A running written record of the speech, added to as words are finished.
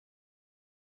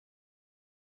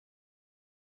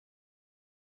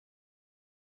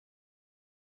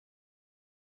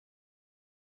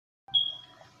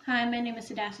Hi, my name is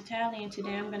Hadassah Talley, and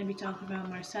today I'm going to be talking about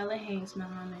Marcella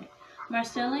Muhammad.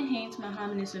 Marcella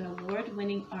Muhammad is an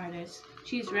award-winning artist.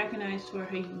 She is recognized for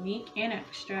her unique and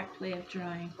abstract way of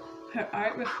drawing. Her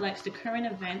art reflects the current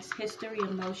events, history,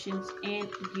 emotions, and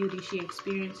beauty she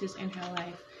experiences in her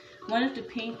life. One of the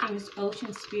paintings,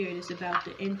 Ocean Spirit, is about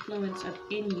the influence of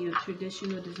Inuit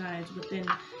traditional designs within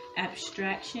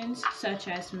abstractions such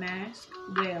as masks,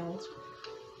 whales,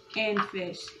 and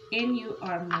fish. Inuit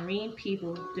are marine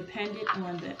people dependent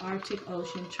on the Arctic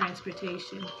Ocean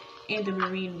transportation and the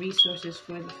marine resources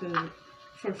for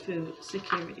food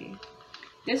security.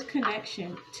 This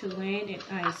connection to land and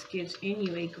ice gives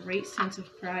Inuit a great sense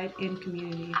of pride and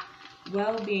community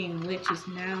well-being, which is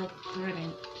now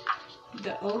threatened.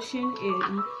 The ocean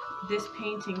in this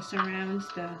painting surrounds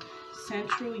the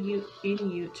central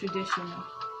Inuit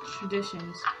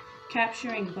traditions,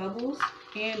 capturing bubbles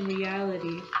and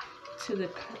reality to the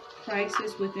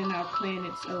crisis within our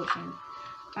planet's ocean.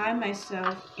 I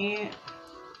myself am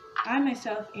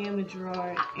a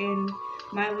drawer, and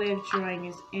my way of drawing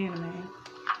is anime.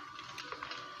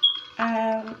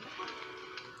 I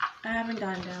haven't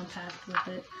gone down path with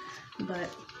it, but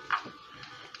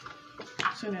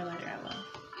sooner or later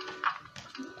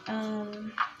I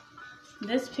will.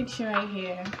 This picture right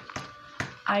here,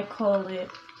 I call it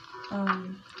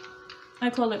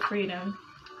freedom,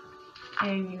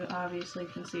 and you obviously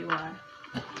can see why.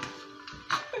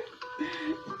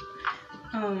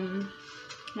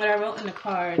 What I wrote in the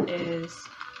card is,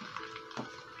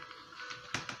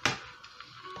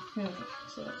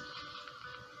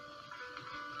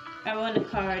 I wrote in the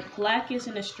card, black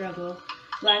isn't a struggle,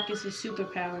 black is a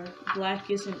superpower,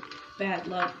 black isn't bad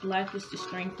luck, black is the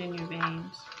strength in your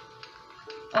veins.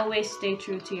 Always stay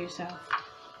true to yourself.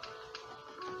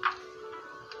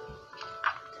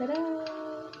 Ta-da!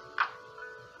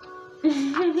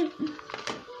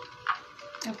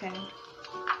 Okay.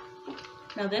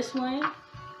 Now this one,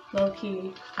 low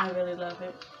key, I really love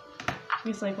it.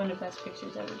 It's like one of the best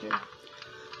pictures I ever drew.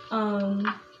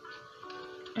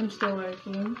 I'm still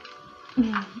working.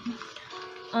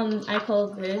 I call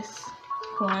this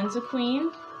Kwanzaa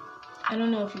Queen. I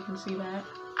don't know if you can see that,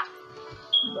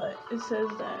 but it says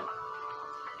that.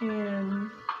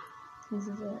 And this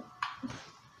is it.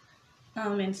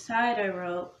 Inside I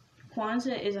wrote,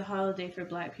 Kwanzaa is a holiday for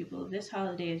Black people. This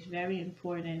holiday is very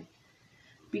important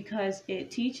because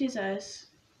it teaches us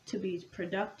to be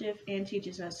productive and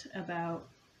teaches us about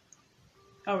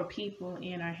our people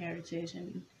and our heritage.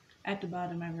 And at the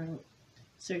bottom I wrote,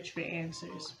 search for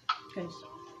answers. Because,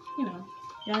 you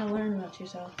gotta learn about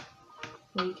yourself,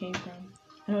 where you came from.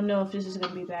 I don't know if this is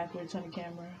going to be backwards on the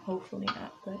camera. Hopefully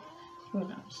not, but who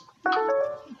knows.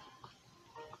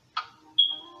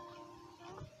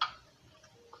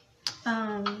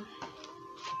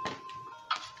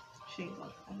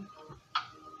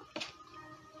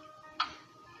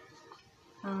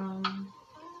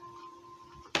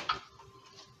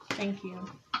 Thank you.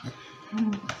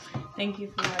 Thank you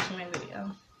for watching my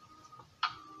video.